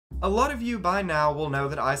A lot of you by now will know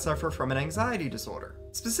that I suffer from an anxiety disorder.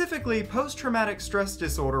 Specifically, post-traumatic stress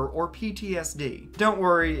disorder, or PTSD. Don't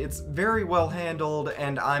worry, it's very well handled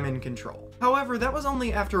and I'm in control. However, that was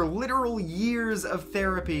only after literal years of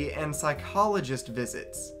therapy and psychologist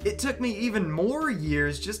visits. It took me even more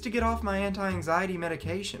years just to get off my anti-anxiety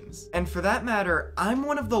medications. And for that matter, I'm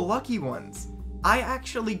one of the lucky ones. I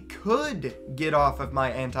actually could get off of my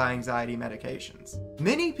anti-anxiety medications.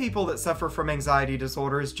 Many people that suffer from anxiety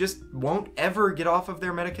disorders just won't ever get off of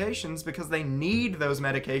their medications because they need those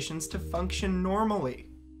medications to function normally.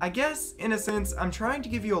 I guess, in a sense, I'm trying to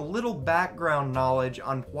give you a little background knowledge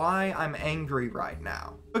on why I'm angry right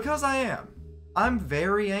now. Because I am. I'm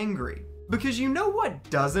very angry. Because you know what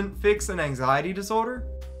doesn't fix an anxiety disorder?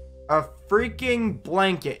 A freaking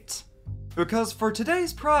blanket. Because for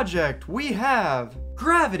today's project, we have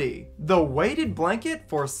Gravity, the weighted blanket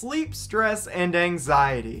for sleep, stress, and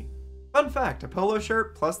anxiety. Fun fact, a polo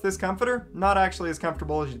shirt plus this comforter, not actually as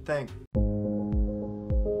comfortable as you'd think.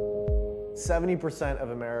 70%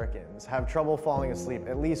 of Americans have trouble falling asleep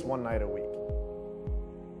at least one night a week.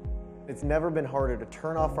 It's never been harder to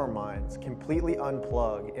turn off our minds, completely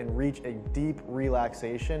unplug, and reach a deep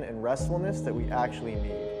relaxation and restfulness that we actually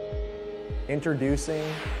need. Introducing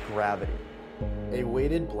Gravity. A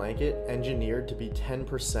weighted blanket engineered to be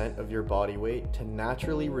 10% of your body weight to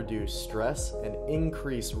naturally reduce stress and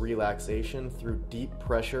increase relaxation through deep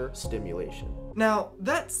pressure stimulation. Now,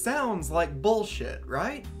 that sounds like bullshit,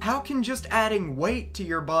 right? How can just adding weight to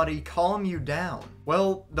your body calm you down?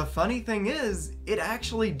 Well, the funny thing is, it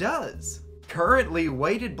actually does. Currently,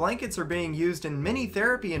 weighted blankets are being used in many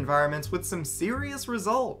therapy environments with some serious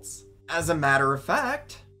results. As a matter of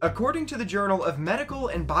fact, according to the Journal of Medical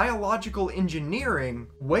and Biological Engineering,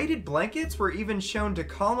 weighted blankets were even shown to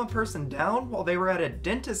calm a person down while they were at a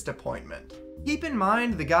dentist appointment. Keep in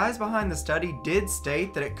mind, the guys behind the study did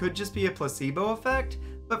state that it could just be a placebo effect,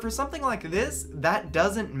 but for something like this, that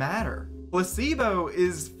doesn't matter. Placebo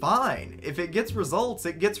is fine. If it gets results,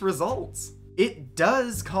 it gets results. It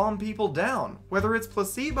does calm people down. Whether it's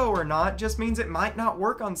placebo or not just means it might not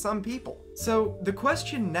work on some people. So the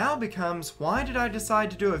question now becomes, why did I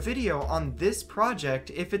decide to do a video on this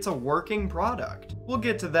project if it's a working product? We'll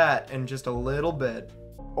get to that in just a little bit.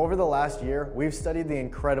 Over the last year, we've studied the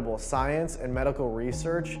incredible science and medical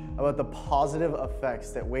research about the positive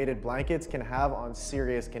effects that weighted blankets can have on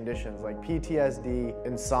serious conditions like PTSD,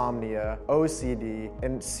 insomnia, OCD,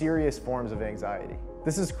 and serious forms of anxiety.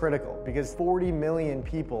 This is critical because 40 million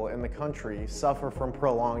people in the country suffer from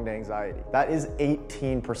prolonged anxiety. That is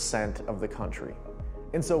 18% of the country.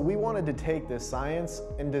 And so we wanted to take this science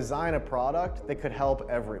and design a product that could help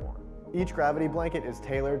everyone. Each Gravity blanket is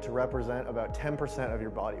tailored to represent about 10% of your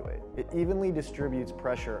body weight. It evenly distributes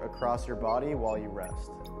pressure across your body while you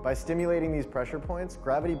rest. By stimulating these pressure points,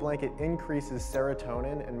 Gravity blanket increases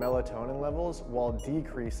serotonin and melatonin levels while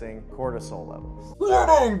decreasing cortisol levels.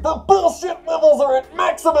 Warning! The bullshit levels are at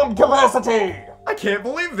maximum capacity! I can't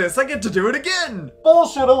believe this, I get to do it again!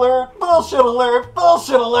 Bullshit alert! Bullshit alert!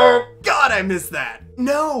 Bullshit alert! God, I missed that!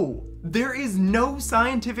 No! There is no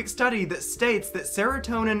scientific study that states that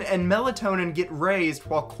serotonin and melatonin get raised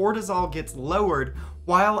while cortisol gets lowered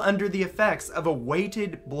while under the effects of a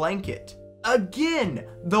weighted blanket. Again,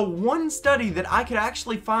 the one study that I could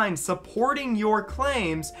actually find supporting your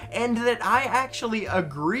claims and that I actually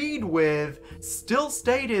agreed with still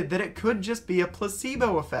stated that it could just be a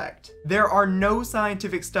placebo effect. There are no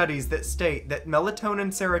scientific studies that state that melatonin,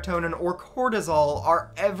 serotonin, or cortisol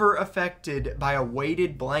are ever affected by a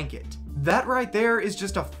weighted blanket. That right there is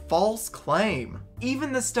just a false claim.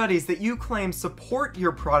 Even the studies that you claim support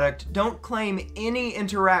your product don't claim any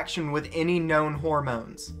interaction with any known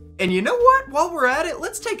hormones. And you know what? While we're at it,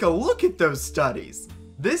 let's take a look at those studies.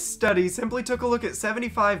 This study simply took a look at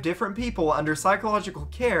 75 different people under psychological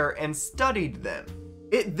care and studied them.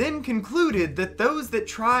 It then concluded that those that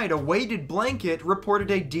tried a weighted blanket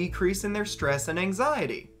reported a decrease in their stress and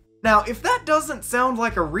anxiety. Now, if that doesn't sound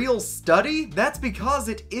like a real study, that's because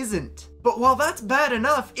it isn't. But while that's bad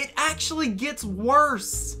enough, it actually gets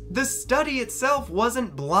worse. The study itself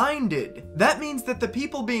wasn't blinded. That means that the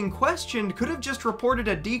people being questioned could have just reported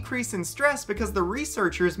a decrease in stress because the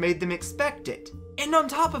researchers made them expect it. And on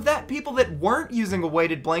top of that, people that weren't using a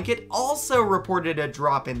weighted blanket also reported a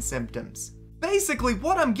drop in symptoms. Basically,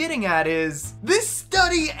 what I'm getting at is, this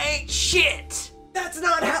study ain't shit! That's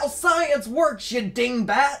not how science works, you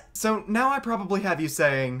dingbat! So now I probably have you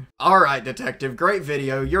saying, alright detective, great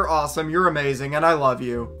video, you're awesome, you're amazing, and I love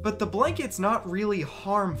you. But the blanket's not really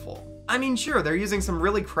harmful. I mean, sure, they're using some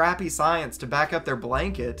really crappy science to back up their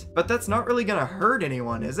blanket, but that's not really gonna hurt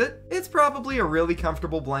anyone, is it? It's probably a really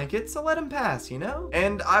comfortable blanket, so let them pass, you know?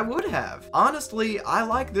 And I would have. Honestly, I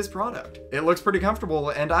like this product. It looks pretty comfortable,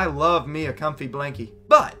 and I love me a comfy blankie.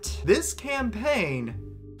 But this campaign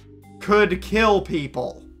could kill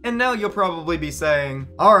people. And now you'll probably be saying,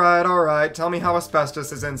 alright, tell me how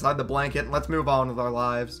asbestos is inside the blanket and let's move on with our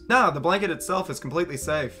lives. No, the blanket itself is completely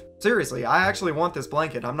safe. Seriously, I actually want this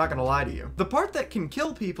blanket, I'm not gonna lie to you. The part that can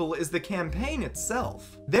kill people is the campaign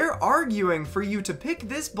itself. They're arguing for you to pick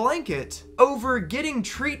this blanket over getting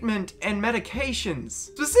treatment and medications,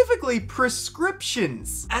 specifically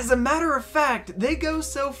prescriptions. As a matter of fact, they go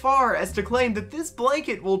so far as to claim that this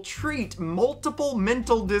blanket will treat multiple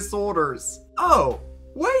mental disorders. Oh,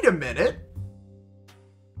 wait a minute.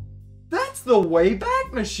 That's the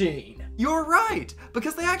Wayback Machine. You're right,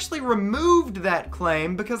 because they actually removed that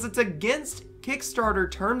claim because it's against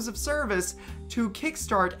Kickstarter terms of service to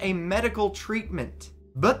kickstart a medical treatment.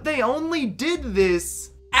 But they only did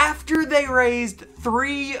this after they raised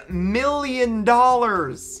 $3 million.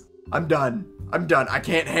 I'm done. I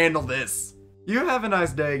can't handle this. You have a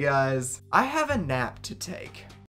nice day, guys. I have a nap to take.